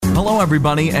Hello,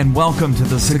 everybody, and welcome to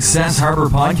the Success Harbor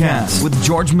Podcast with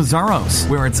George Mazzaros,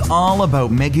 where it's all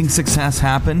about making success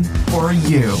happen for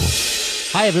you.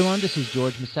 Hi, everyone. This is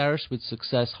George Mazzaros with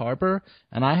Success Harbor,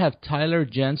 and I have Tyler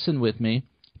Jensen with me.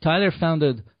 Tyler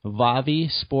founded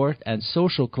VAVi Sport and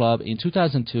Social Club in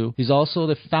 2002. He's also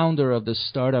the founder of the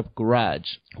startup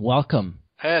Garage. Welcome.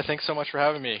 Hey, thanks so much for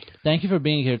having me. Thank you for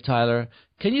being here, Tyler.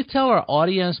 Can you tell our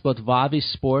audience what VAVi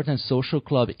Sport and Social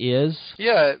Club is?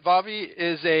 Yeah, VAVi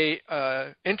is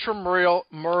a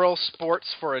intramural sports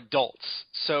for adults.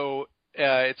 So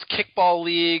it's kickball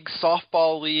leagues,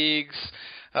 softball leagues,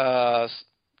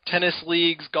 tennis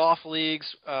leagues, golf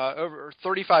leagues, over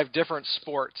 35 different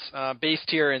sports based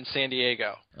here in San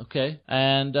Diego. Okay,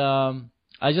 and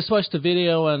I just watched the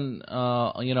video and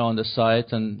on the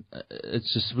site, and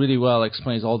it's just really well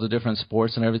explains all the different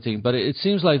sports and everything. But it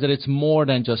seems like that it's more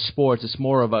than just sports; it's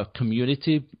more of a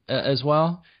community as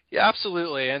well. Yeah,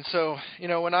 absolutely. And so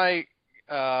when I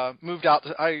moved out,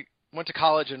 I went to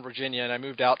college in Virginia, and I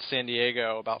moved out to San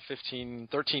Diego about 13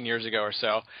 years ago or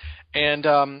so, and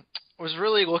was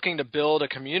really looking to build a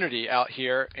community out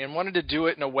here, and wanted to do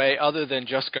it in a way other than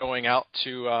just going out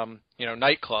to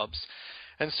nightclubs,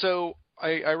 and so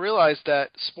I realized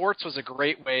that sports was a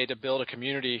great way to build a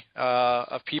community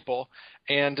of people,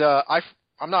 and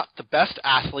I'm not the best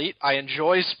athlete. I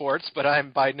enjoy sports, but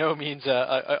I'm by no means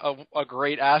a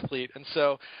great athlete, and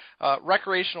so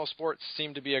recreational sports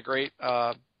seemed to be a great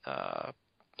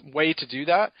way to do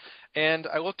that. And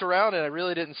I looked around, and I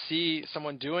really didn't see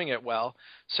someone doing it well,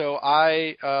 so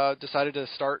I decided to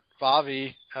start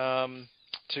VAVi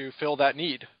to fill that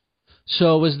need.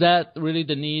 So was that really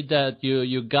the need that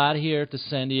you got here to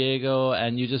San Diego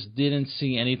and you just didn't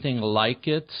see anything like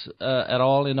it at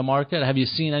all in the market? Have you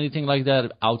seen anything like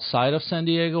that outside of San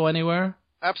Diego anywhere?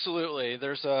 Absolutely.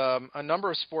 There's a number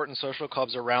of sport and social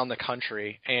clubs around the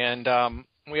country, and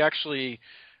we actually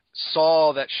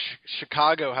saw that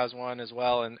Chicago has one as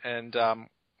well, and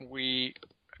we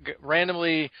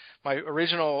randomly, my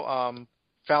original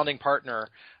founding partner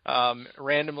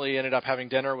randomly ended up having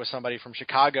dinner with somebody from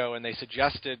Chicago, and they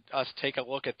suggested us take a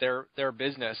look at their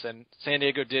business, and San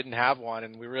Diego didn't have one,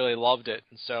 and we really loved it.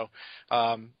 And so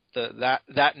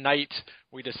that night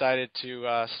we decided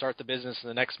to start the business, and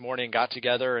the next morning got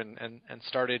together and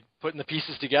started putting the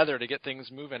pieces together to get things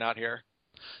moving out here.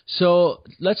 So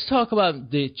let's talk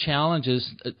about the challenges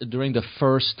during the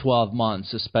first 12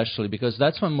 months, especially because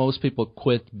that's when most people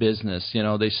quit business.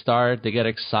 They start, they get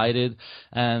excited,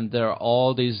 and there are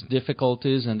all these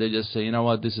difficulties, and they just say, you know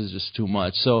what, this is just too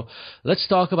much. So let's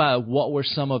talk about what were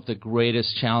some of the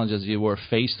greatest challenges you were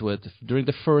faced with during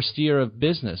the first year of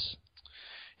business.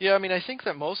 Yeah, I think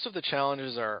that most of the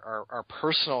challenges are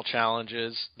personal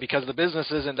challenges because the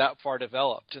business isn't that far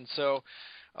developed. And so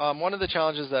one of the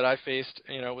challenges that I faced,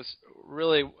 was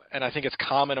really, and I think it's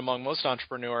common among most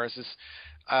entrepreneurs, is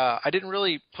I didn't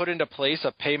really put into place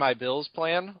a pay my bills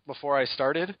plan before I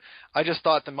started. I just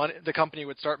thought the company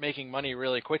would start making money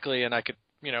really quickly, and I could,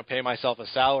 pay myself a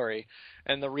salary.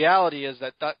 And the reality is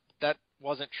that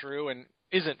wasn't true and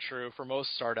isn't true for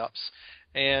most startups.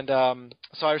 And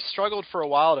so I struggled for a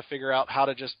while to figure out how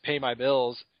to just pay my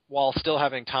bills while still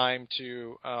having time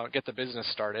to get the business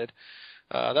started.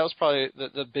 That was probably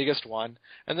the biggest one.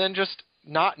 And then just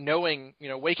not knowing,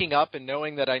 waking up and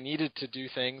knowing that I needed to do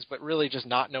things, but really just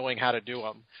not knowing how to do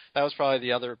them. That was probably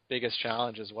the other biggest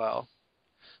challenge as well.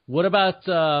 What about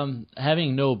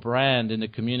having no brand in the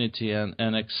community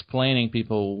and explaining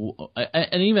people,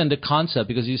 and even the concept,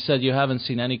 because you said you haven't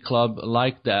seen any club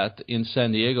like that in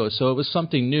San Diego, so it was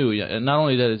something new. And not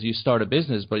only that you start a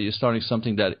business, but you're starting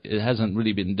something that it hasn't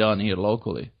really been done here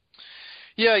locally.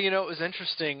 Yeah, it was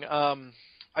interesting.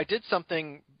 I did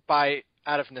something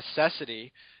out of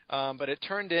necessity, but it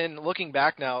turned in, looking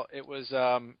back now, it was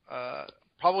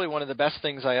probably one of the best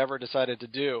things I ever decided to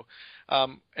do.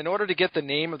 In order to get the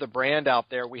name of the brand out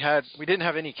there, we didn't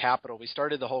have any capital. We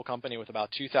started the whole company with about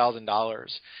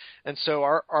 $2,000. And so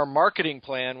our marketing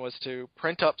plan was to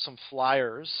print up some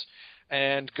flyers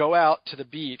and go out to the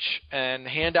beach and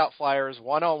hand out flyers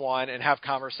one-on-one and have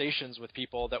conversations with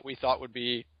people that we thought would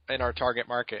be in our target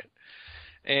market.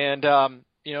 And,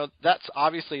 that's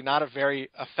obviously not a very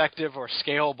effective or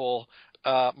scalable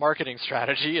marketing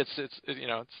strategy. It's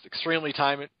extremely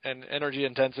time and energy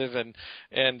intensive and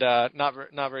not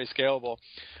very scalable.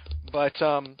 But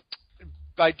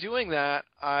by doing that,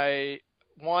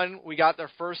 we got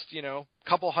their first,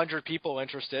 couple hundred people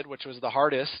interested, which was the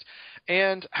hardest.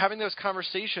 And having those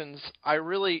conversations,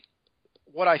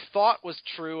 what I thought was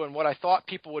true and what I thought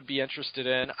people would be interested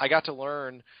in, I got to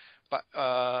learn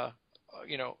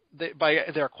by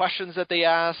their questions that they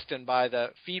asked and by the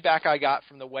feedback I got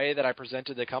from the way that I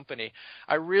presented the company,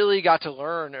 I really got to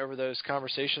learn over those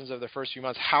conversations of the first few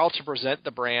months how to present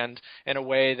the brand in a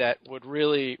way that would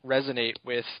really resonate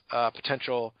with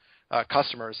potential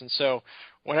customers. And so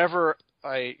whenever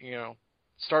I,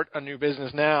 start a new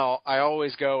business now, I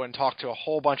always go and talk to a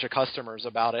whole bunch of customers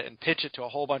about it and pitch it to a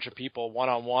whole bunch of people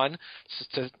one-on-one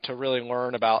to really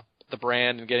learn about the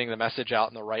brand and getting the message out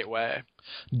in the right way.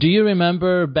 Do you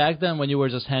remember back then when you were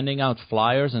just handing out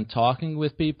flyers and talking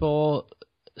with people,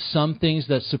 some things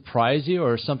that surprised you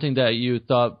or something that you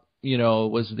thought,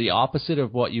 was the opposite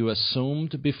of what you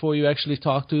assumed before you actually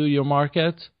talked to your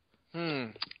market?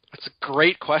 That's a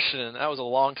great question, and that was a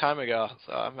long time ago,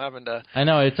 so I'm having to... I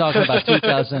know, you're talking about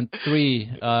 2003,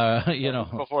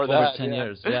 before that, 10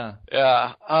 years, yeah.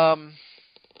 Yeah.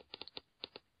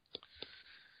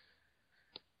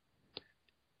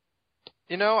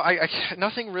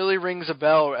 Nothing really rings a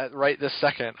bell right this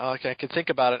second. I can think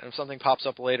about it, and if something pops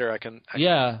up later, I can.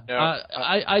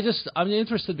 I'm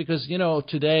interested because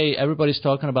today everybody's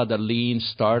talking about the lean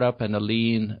startup and the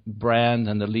lean brand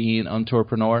and the lean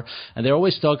entrepreneur, and they're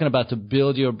always talking about to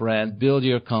build your brand, build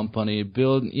your company,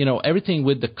 build everything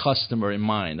with the customer in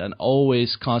mind, and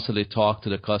always constantly talk to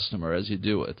the customer as you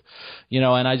do it.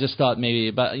 And I just thought maybe,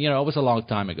 but it was a long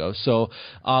time ago, so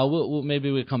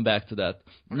maybe we'll come back to that.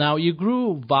 Now, you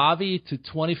grew VAVi to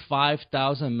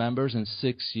 25,000 members in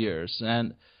 6 years,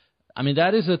 and I mean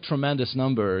that is a tremendous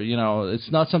number. It's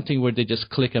not something where they just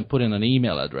click and put in an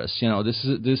email address.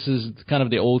 This is kind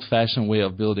of the old-fashioned way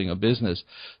of building a business.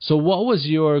 So, what was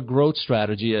your growth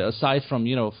strategy aside from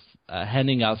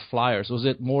handing out flyers? Was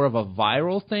it more of a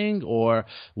viral thing, or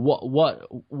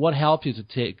what helped you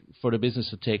for the business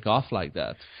to take off like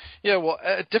that? Yeah, well,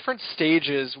 at different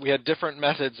stages, we had different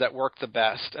methods that worked the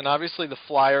best. And obviously the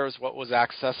flyer is what was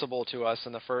accessible to us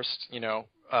in the first,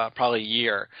 probably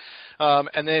year.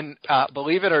 And then,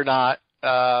 believe it or not,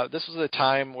 this was a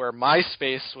time where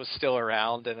MySpace was still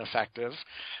around and effective.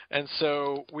 And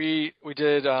so we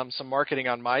did some marketing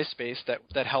on MySpace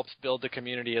that helped build the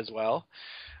community as well.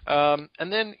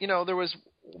 And then,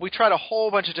 we tried a whole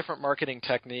bunch of different marketing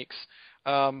techniques.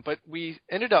 But we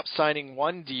ended up signing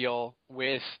one deal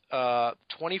with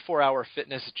 24-hour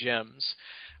fitness gyms,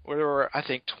 where there were, I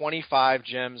think, 25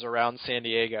 gyms around San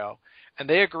Diego. And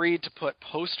they agreed to put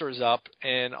posters up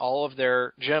in all of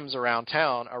their gyms around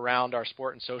town around our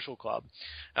sport and social club.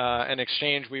 In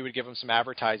exchange, we would give them some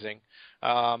advertising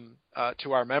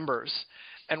to our members.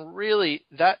 And really,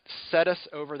 that set us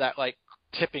over that,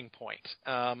 tipping point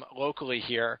locally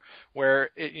here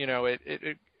where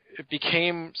it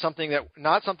became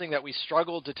not something that we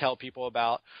struggled to tell people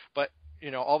about, but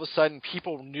all of a sudden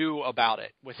people knew about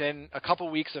it. Within a couple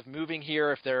weeks of moving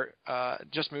here, if they're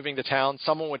just moving to town,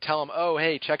 someone would tell them, "Oh,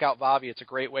 hey, check out VAVi. It's a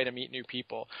great way to meet new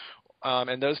people,"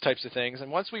 and those types of things.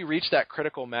 And once we reached that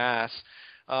critical mass,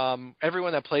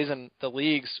 everyone that plays in the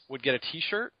leagues would get a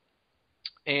T-shirt.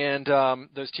 And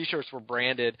those T-shirts were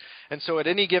branded. And so at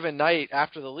any given night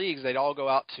after the leagues, they'd all go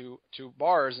out to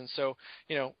bars. And so,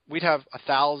 we'd have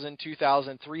 1,000,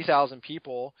 2,000, 3,000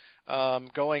 people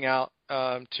going out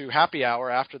to happy hour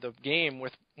after the game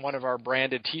with one of our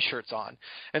branded T-shirts on.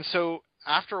 And so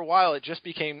after a while, it just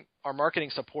became our marketing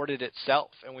supported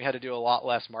itself, and we had to do a lot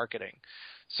less marketing.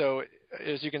 So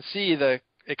as you can see,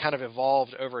 it kind of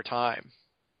evolved over time.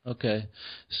 Okay,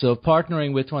 so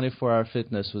partnering with 24-Hour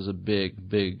Fitness was a big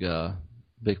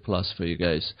plus for you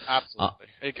guys. Absolutely,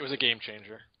 it was a game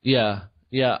changer. Yeah.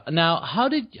 Now, how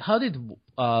did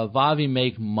VAVi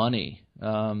make money?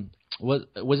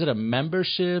 Was it a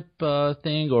membership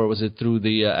thing, or was it through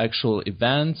the actual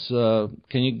events?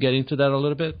 Can you get into that a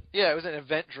little bit? Yeah, it was an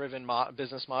event-driven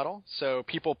business model. So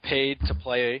people paid to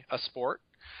play a sport.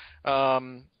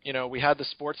 We had the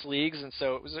sports leagues, and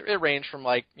so it ranged from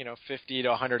 $50 to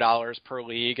 $100 per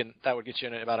league, and that would get you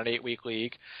in about an 8-week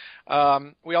league.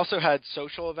 We also had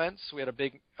social events. We had a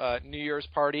big New Year's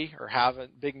party, or have a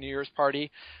big New Year's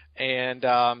party, and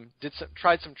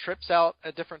tried some trips out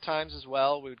at different times as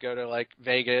well. We would go to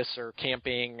Vegas or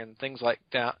camping and things like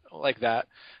that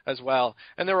as well.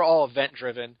 And they were all event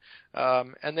driven.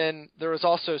 And then there was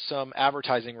also some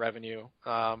advertising revenue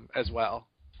as well.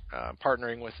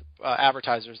 Partnering with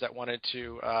advertisers that wanted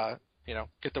to,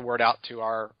 get the word out to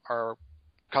our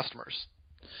customers.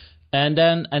 And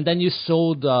then you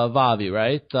sold VAVi,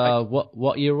 right?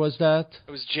 What year was that?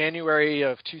 It was January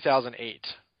of 2008.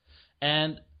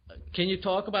 And can you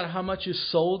talk about how much you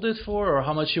sold it for, or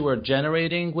how much you were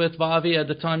generating with VAVi at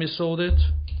the time you sold it?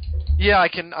 Yeah, I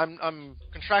can. I'm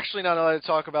contractually not allowed to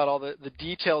talk about all the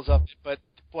details of it, but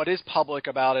what is public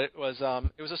about it was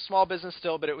a small business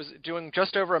still, but it was doing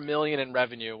just over $1 million in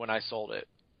revenue when I sold it.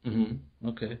 Mm-hmm.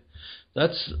 Okay,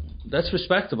 that's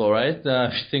respectable, right?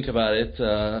 If you think about it,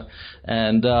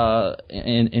 and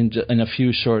in a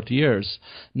few short years.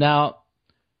 Now,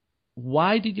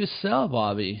 why did you sell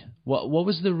VAVi? What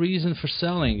was the reason for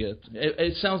selling it?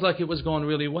 It sounds like it was going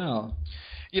really well.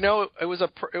 You know, it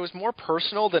was more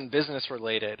personal than business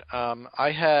related.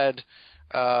 I had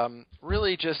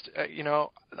really just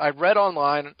I read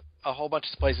online a whole bunch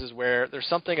of places where there's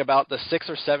something about the 6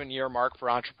 or 7 year mark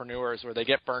for entrepreneurs where they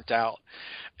get burnt out.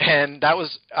 And that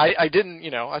was, I didn't,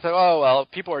 I thought, oh, well,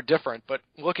 people are different. But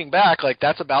looking back, like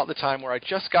that's about the time where I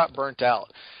just got burnt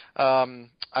out.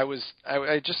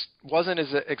 I just wasn't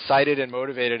as excited and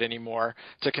motivated anymore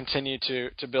to continue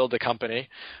to build the company.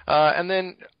 And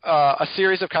then a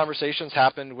series of conversations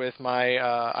happened with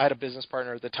I had a business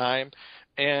partner at the time,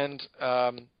 and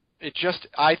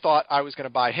I thought I was going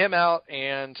to buy him out,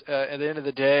 and at the end of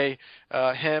the day,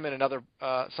 him and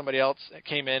somebody else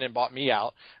came in and bought me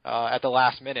out at the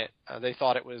last minute. They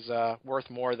thought it was worth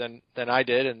more than I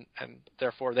did, and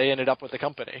therefore they ended up with the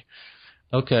company.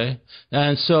 Okay,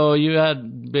 and so you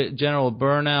had general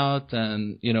burnout,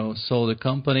 and sold the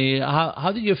company.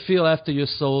 How did you feel after you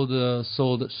sold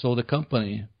the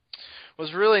company?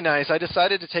 Was really nice. I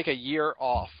decided to take a year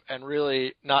off and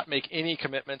really not make any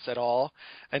commitments at all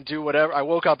and do whatever. I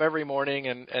woke up every morning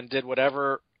and did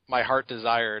whatever my heart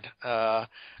desired.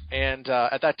 And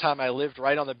at that time I lived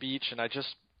right on the beach, and I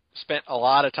just spent a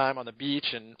lot of time on the beach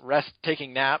and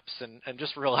taking naps and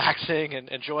just relaxing and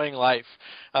enjoying life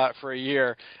for a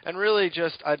year. And really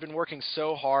just I'd been working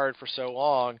so hard for so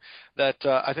long that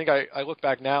I think I look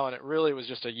back now, and it really was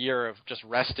just a year of just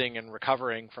resting and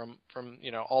recovering from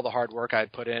all the hard work I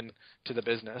had put in to the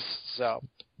business. So,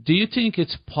 do you think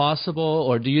it's possible,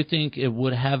 or do you think it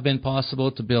would have been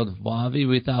possible to build VAVi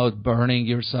without burning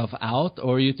yourself out,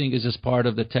 or you think it's just part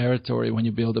of the territory when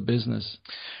you build a business?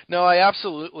 No, I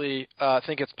absolutely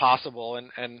think it's possible,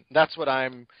 and that's what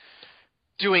I'm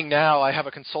doing now. I have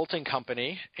a consulting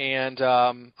company, and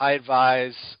I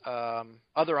advise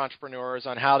other entrepreneurs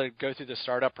on how to go through the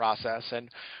startup process. And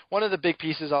one of the big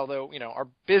pieces, although our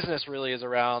business really is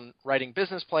around writing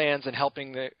business plans and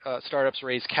helping the startups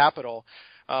raise capital,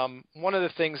 one of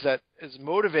the things that is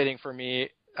motivating for me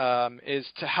is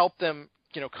to help them,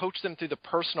 coach them through the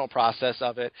personal process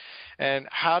of it. And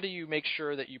how do you make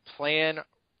sure that you plan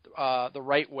the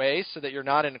right way so that you're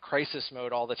not in a crisis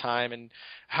mode all the time, and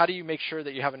how do you make sure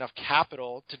that you have enough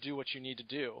capital to do what you need to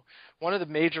do? One of the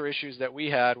major issues that we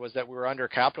had was that we were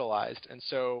undercapitalized, and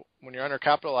so when you're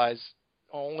undercapitalized,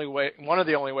 one of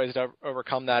the only ways to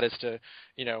overcome that is to,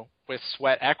 with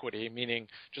sweat equity, meaning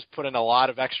just put in a lot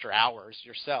of extra hours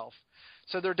yourself.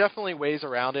 So there are definitely ways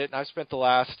around it, and I've spent the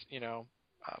last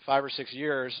 5 or 6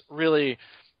 years really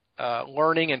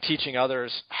learning and teaching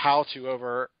others how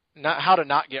to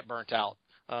not get burnt out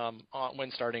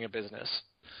when starting a business.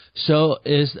 So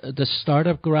is the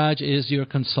Startup Garage is your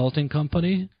consulting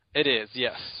company? It is,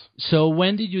 yes. So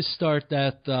when did you start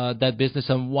that business,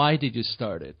 and why did you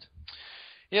start it?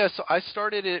 Yeah, so I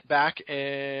started it back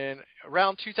in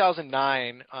around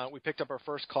 2009. We picked up our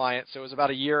first client, so it was about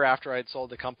a year after I had sold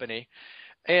the company.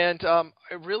 And I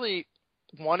really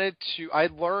I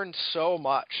learned so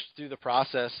much through the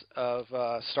process of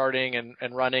starting and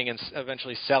running and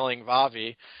eventually selling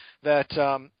VAVi that,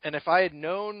 and if I had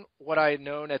known what I had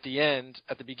known at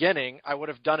the beginning, I would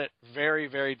have done it very,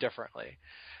 very differently.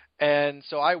 And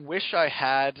so I wish I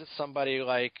had somebody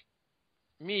like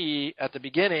me at the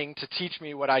beginning to teach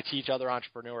me what I teach other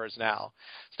entrepreneurs now.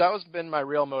 So that has been my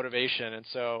real motivation. And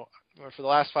so for the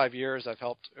last 5 years, I've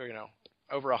helped,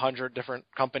 over 100 different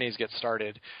companies get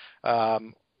started,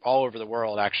 all over the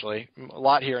world, actually. A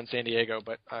lot here in San Diego,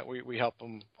 but we help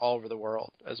them all over the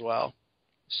world as well.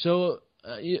 So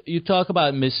you talk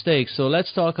about mistakes. So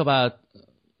let's talk about,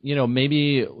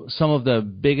 maybe some of the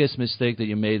biggest mistake that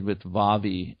you made with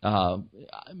VAVi,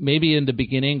 maybe in the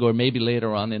beginning or maybe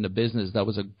later on in the business that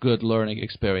was a good learning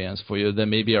experience for you that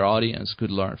maybe our audience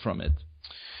could learn from it.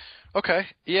 Okay.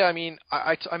 Yeah, I mean,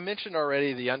 I mentioned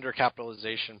already the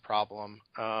undercapitalization problem.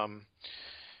 That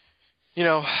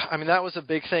was a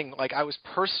big thing. Like, I was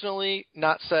personally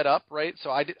not set up, right?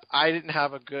 So I didn't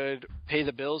have a good pay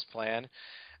the bills plan.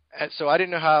 And so I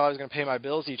didn't know how I was going to pay my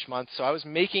bills each month. So I was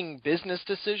making business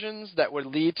decisions that would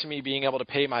lead to me being able to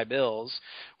pay my bills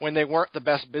when they weren't the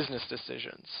best business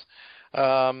decisions.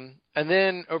 And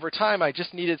then over time, I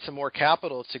just needed some more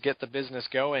capital to get the business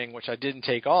going, which I didn't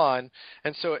take on.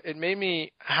 And so it made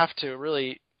me have to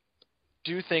really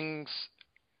do things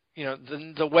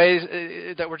the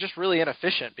ways that were just really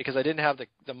inefficient because I didn't have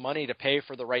the money to pay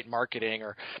for the right marketing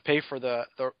or pay for the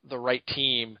right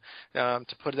team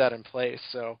to put that in place.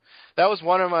 So that was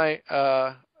one of my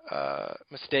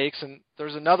mistakes. And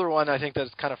there's another one I think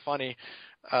that's kind of funny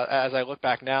as I look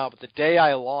back now. But the day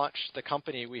I launched the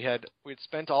company, we'd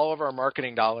spent all of our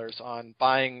marketing dollars on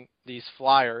buying these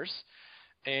flyers,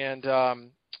 and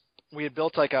we had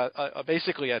built like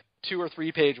basically a 2 or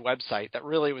 3 page website that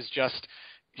really was just,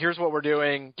 here's what we're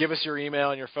doing, give us your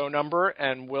email and your phone number,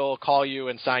 and we'll call you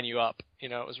and sign you up. It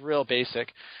was real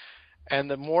basic. And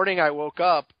the morning I woke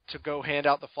up to go hand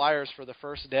out the flyers for the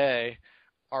first day,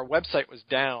 our website was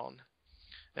down.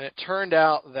 And it turned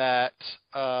out that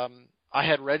I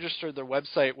had registered their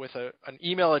website with an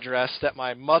email address that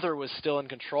my mother was still in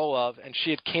control of, and she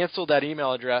had canceled that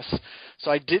email address,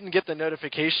 so I didn't get the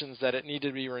notifications that it needed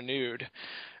to be renewed.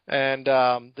 And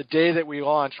the day that we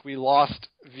launched, we lost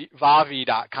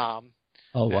VAVi.com.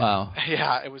 Oh wow!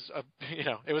 Yeah, it was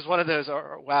it was one of those.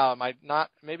 Wow,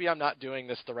 maybe I'm not doing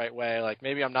this the right way. Like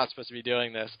maybe I'm not supposed to be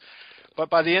doing this. But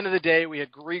by the end of the day, we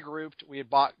had regrouped. We had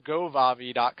bought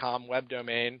GoVavi.com web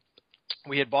domain.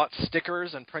 We had bought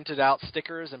stickers and printed out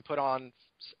stickers and put on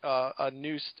a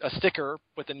sticker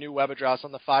with a new web address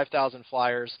on the 5,000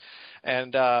 flyers,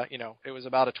 and it was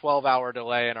about a 12-hour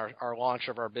delay in our launch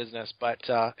of our business, but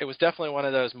it was definitely one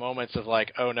of those moments of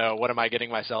like, oh no, what am I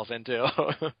getting myself into?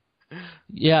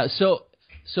 Yeah,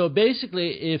 so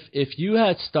basically, if you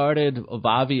had started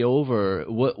VAVi over,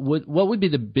 what would be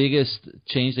the biggest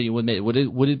change that you would make? Would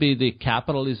it be the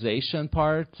capitalization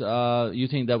part? You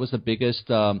think that was the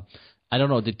biggest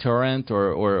deterrent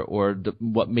or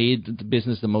what made the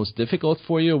business the most difficult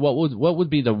for you? What would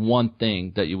be the one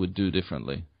thing that you would do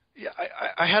differently? Yeah,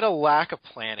 I had a lack of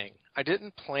planning. I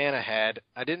didn't plan ahead.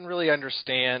 I didn't really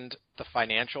understand the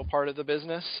financial part of the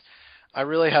business. I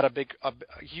really had a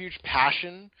huge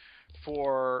passion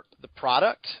for the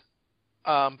product,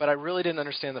 but I really didn't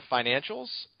understand the financials,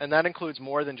 and that includes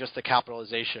more than just the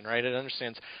capitalization, right? It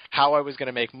understands how I was going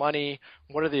to make money,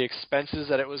 what are the expenses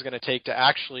that it was going to take to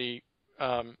actually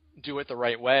do it the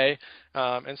right way,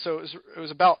 and so it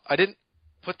was about, I didn't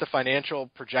put the financial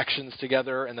projections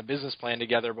together and the business plan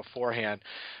together beforehand,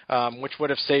 which would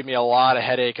have saved me a lot of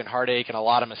headache and heartache and a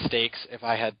lot of mistakes if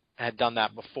I had done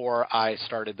that before I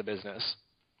started the business.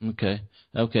 Okay.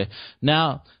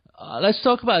 Now, let's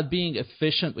talk about being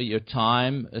efficient with your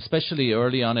time, especially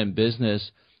early on in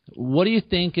business. What do you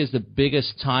think is the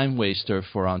biggest time waster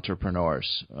for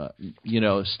entrepreneurs?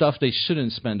 Stuff they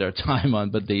shouldn't spend their time on,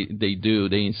 but they do.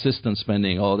 They insist on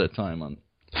spending all their time on.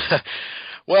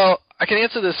 Well, I can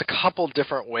answer this a couple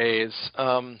different ways.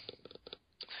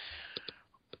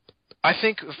 I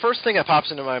think the first thing that pops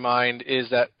into my mind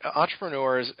is that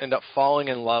entrepreneurs end up falling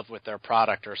in love with their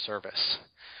product or service.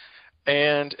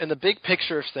 And in the big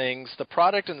picture of things, the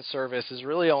product and service is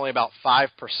really only about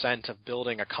 5% of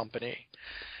building a company.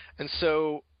 And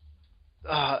so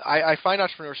I find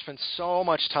entrepreneurs spend so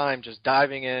much time just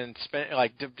diving in,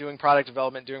 doing product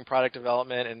development,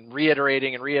 and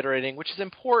reiterating, which is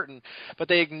important, but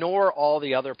they ignore all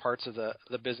the other parts of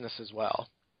the business as well.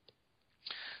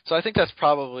 So I think that's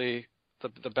probably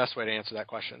the best way to answer that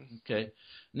question. Okay.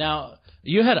 Now,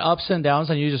 you had ups and downs,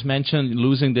 and you just mentioned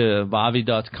losing the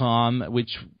VAVi.com,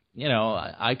 which,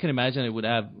 I can imagine it would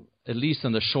have, at least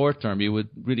in the short term, you would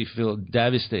really feel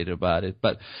devastated about it.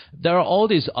 But there are all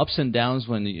these ups and downs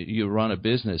when you run a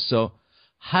business. So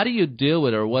how do you deal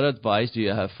with it, or what advice do you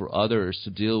have for others to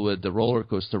deal with the roller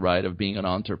coaster ride of being an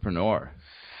entrepreneur?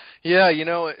 Yeah,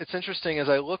 it's interesting. As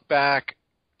I look back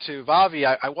to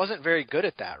VAVi, I wasn't very good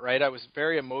at that, right? I was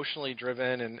very emotionally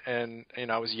driven, and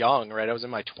I was young, right? I was in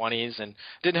my 20s and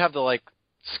didn't have the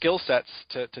skill sets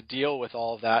to deal with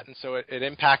all of that, and so it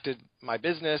impacted my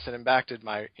business and impacted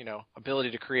my ability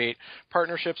to create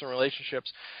partnerships and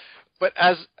relationships. But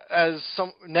as I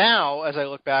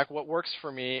look back, what works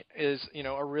for me is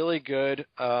a really good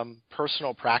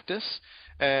personal practice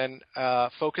and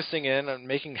focusing in on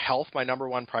making health my number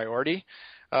one priority.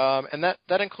 And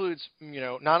that includes,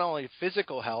 not only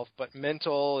physical health, but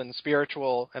mental and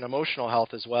spiritual and emotional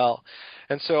health as well.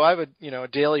 And so I have a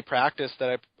daily practice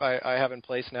that I have in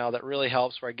place now that really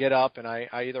helps, where I get up and I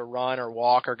either run or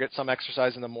walk or get some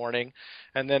exercise in the morning.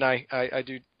 And then I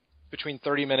do between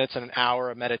 30 minutes and an hour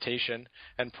of meditation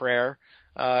and prayer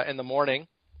in the morning.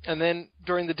 And then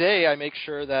during the day, I make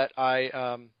sure that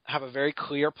I have a very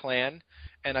clear plan,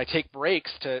 and I take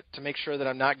breaks to make sure that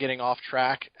I'm not getting off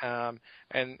track and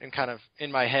kind of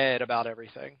in my head about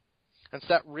everything. And so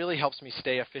that really helps me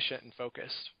stay efficient and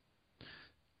focused.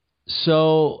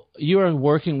 So you are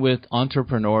working with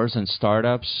entrepreneurs and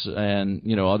startups and,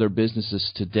 other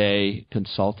businesses today,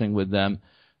 consulting with them.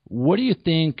 What do you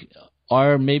think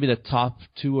are maybe the top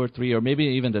two or three, or maybe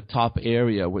even the top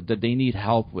area that they need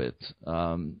help with?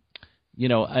 I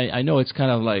know it's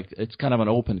kind of an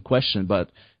open question, but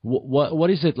what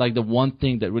is it, like, the one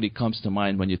thing that really comes to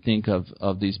mind when you think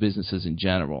of these businesses in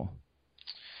general?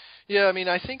 Yeah, I mean,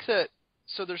 I think that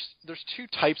so there's two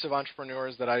types of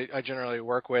entrepreneurs that I generally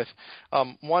work with.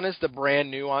 One is the brand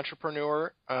new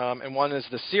entrepreneur, and one is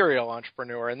the serial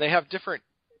entrepreneur, and they have different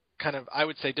kind of, I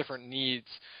would say, different needs.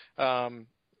 Like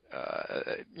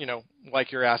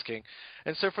you're asking.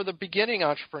 And so for the beginning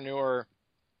entrepreneur,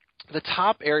 the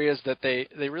top areas that they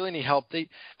really need help, they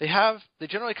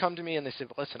generally come to me and they say,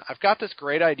 listen, I've got this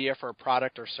great idea for a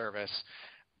product or service,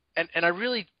 and I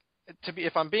really,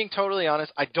 if I'm being totally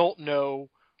honest, I don't know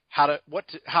how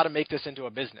to make this into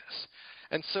a business.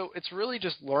 And so it's really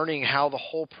just learning how the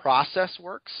whole process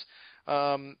works.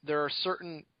 There's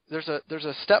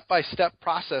a step-by-step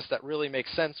process that really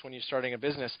makes sense when you're starting a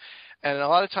business. And a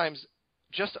lot of times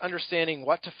just understanding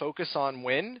what to focus on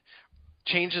when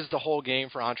changes the whole game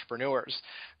for entrepreneurs.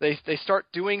 They start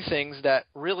doing things that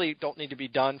really don't need to be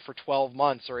done for 12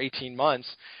 months or 18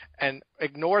 months and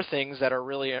ignore things that are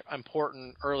really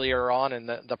important earlier on in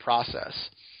the process.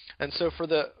 And so for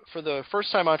the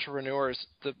first-time entrepreneurs,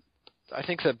 I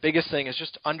think the biggest thing is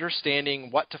just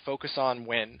understanding what to focus on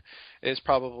when is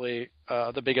probably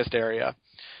the biggest area.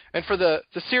 And for the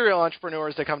serial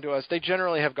entrepreneurs that come to us, they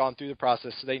generally have gone through the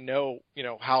process, so they know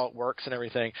how it works and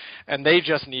everything, and they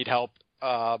just need help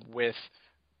with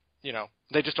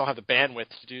they just don't have the bandwidth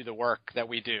to do the work that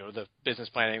we do, the business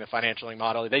planning, the financial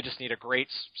modeling. They just need a great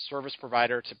service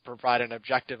provider to provide an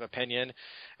objective opinion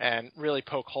and really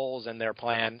poke holes in their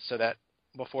plan so that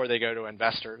before they go to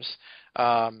investors,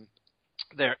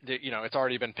 it's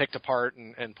already been picked apart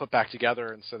and put back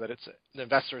together, and so that the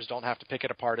investors don't have to pick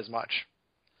it apart as much.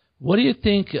 What do you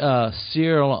think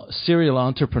serial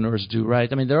entrepreneurs do,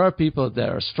 right? I mean, there are people that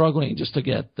are struggling just to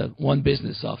get that one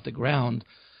business off the ground.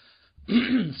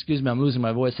 Excuse me, I'm losing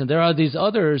my voice. And there are these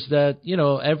others that,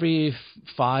 every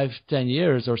 5-10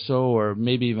 years or so, or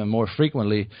maybe even more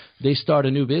frequently, they start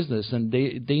a new business, and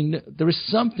they there is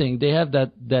something, they have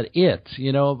that it,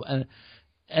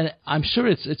 and I'm sure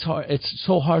it's hard. It's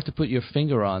so hard to put your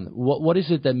finger on. What is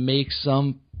it that makes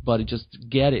somebody just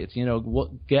get it?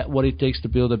 Get what it takes to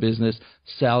build a business,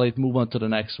 sell it, move on to the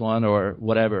next one, or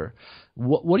whatever.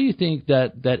 What do you think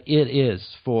that it is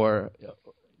for?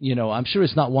 I'm sure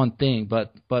it's not one thing,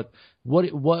 but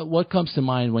what comes to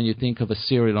mind when you think of a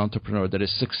serial entrepreneur that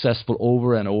is successful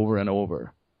over and over and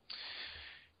over?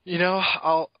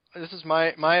 This is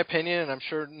my opinion, and I'm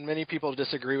sure many people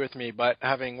disagree with me, but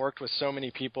having worked with so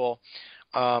many people,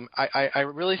 I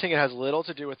really think it has little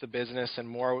to do with the business and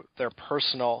more their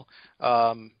personal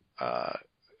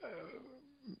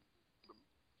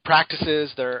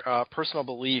practices, their personal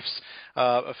beliefs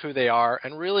of who they are,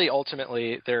 and really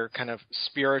ultimately their kind of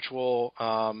spiritual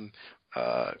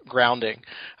grounding.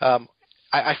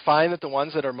 I find that the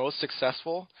ones that are most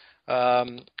successful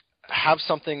have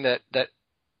something that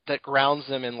grounds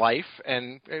them in life,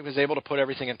 and it was able to put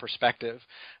everything in perspective,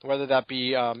 whether that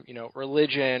be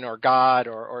religion or God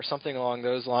or something along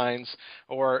those lines,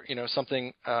 or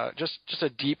something just a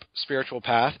deep spiritual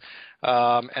path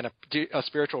and a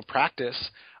spiritual practice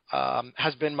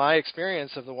has been my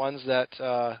experience of the ones that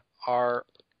are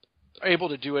able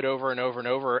to do it over and over and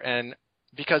over. And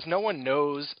because no one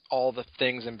knows all the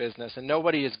things in business, and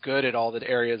nobody is good at all the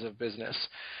areas of business.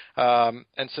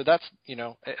 And so that's,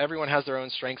 everyone has their own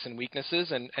strengths and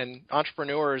weaknesses, and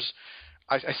entrepreneurs,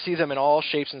 I see them in all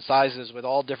shapes and sizes with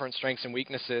all different strengths and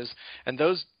weaknesses, and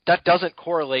that doesn't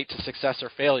correlate to success or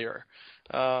failure.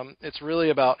 It's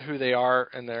really about who they are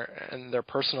in their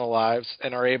personal lives,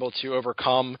 and are able to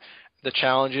overcome the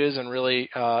challenges and really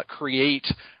create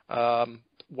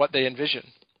what they envision.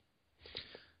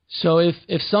 So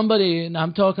if somebody, and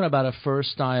I'm talking about a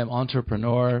first-time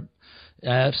entrepreneur,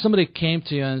 if somebody came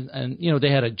to you and they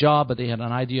had a job but they had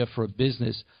an idea for a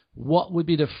business, what would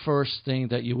be the first thing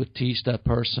that you would teach that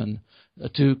person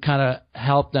to kind of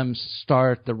help them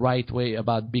start the right way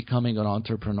about becoming an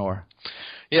entrepreneur?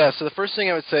 Yeah, so the first thing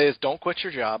I would say is don't quit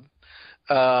your job.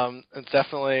 It's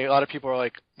definitely, a lot of people are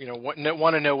like,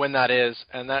 want to know when that is,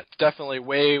 and that's definitely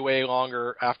way, way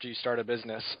longer after you start a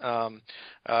business.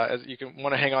 As you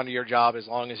want to hang on to your job as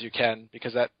long as you can,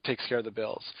 because that takes care of the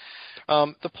bills.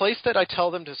 The place that I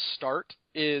tell them to start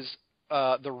is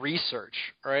the research,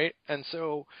 right? And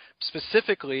so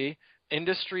specifically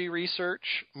industry research,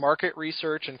 market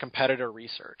research, and competitor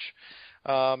research.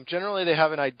 Generally, they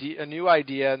have a new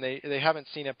idea, and they haven't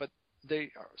seen it, but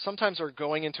they sometimes are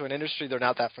going into an industry they're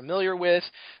not that familiar with.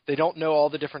 They don't know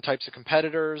all the different types of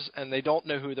competitors, and they don't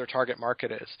know who their target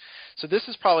market is. So this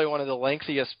is probably one of the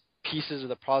lengthiest pieces of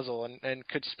the puzzle, and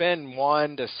could spend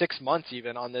 1 to 6 months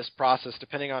even on this process,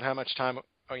 depending on how much time,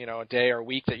 a day or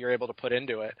week that you're able to put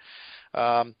into it.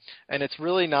 And it's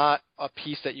really not a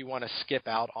piece that you want to skip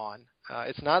out on.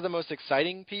 It's not the most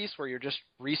exciting piece where you're just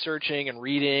researching and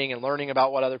reading and learning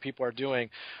about what other people are doing,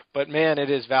 but man, it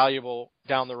is valuable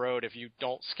down the road if you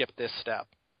don't skip this step.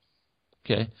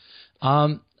 Okay.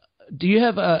 Do you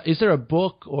have is there a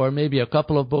book or maybe a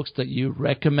couple of books that you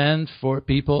recommend for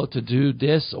people to do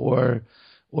this or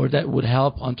that would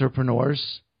help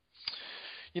entrepreneurs?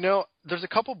 There's a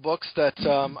couple books that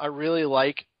I really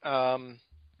like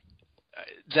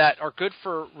that are good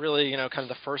for really, kind of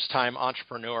the first-time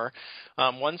entrepreneur.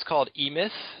 One's called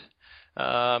E-Myth,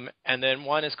 and then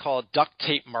one is called Duct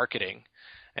Tape Marketing.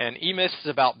 And E-Myth is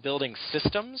about building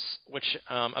systems, which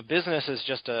a business is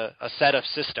just a set of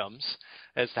systems,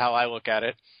 is how I look at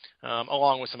it,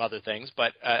 along with some other things.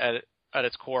 But at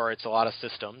its core, it's a lot of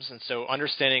systems. And so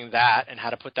understanding that and how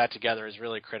to put that together is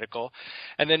really critical.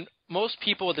 And then most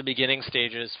people at the beginning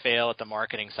stages fail at the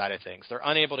marketing side of things. They're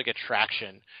unable to get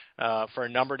traction for a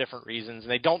number of different reasons,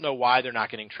 and they don't know why they're not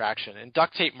getting traction. And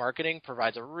Duct Tape Marketing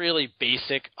provides a really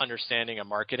basic understanding of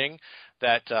marketing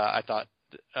that I thought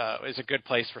is a good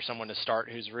place for someone to start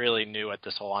who's really new at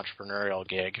this whole entrepreneurial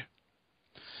gig.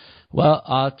 Well,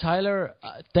 Tyler,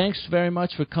 thanks very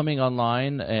much for coming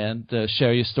online and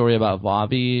share your story about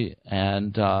VAVi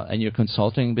and your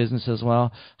consulting business as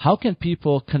well. How can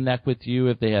people connect with you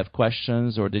if they have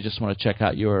questions or they just want to check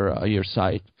out your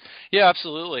site? Yeah,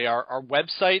 absolutely. Our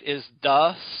website is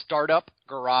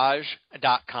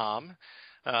thestartupgarage.com.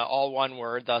 All one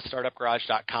word,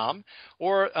 thestartupgarage.com.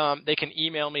 Or they can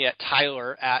email me at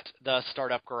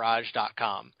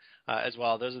tyler@thestartupgarage.com. As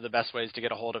well. Those are the best ways to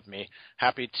get a hold of me.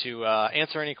 Happy to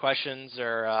answer any questions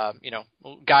or,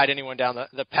 guide anyone down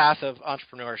the path of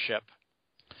entrepreneurship.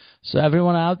 So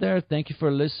everyone out there, thank you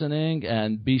for listening,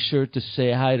 and be sure to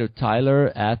say hi to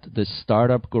Tyler at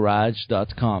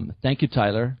thestartupgarage.com. Thank you,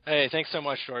 Tyler. Hey, thanks so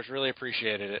much, George. Really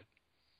appreciated it.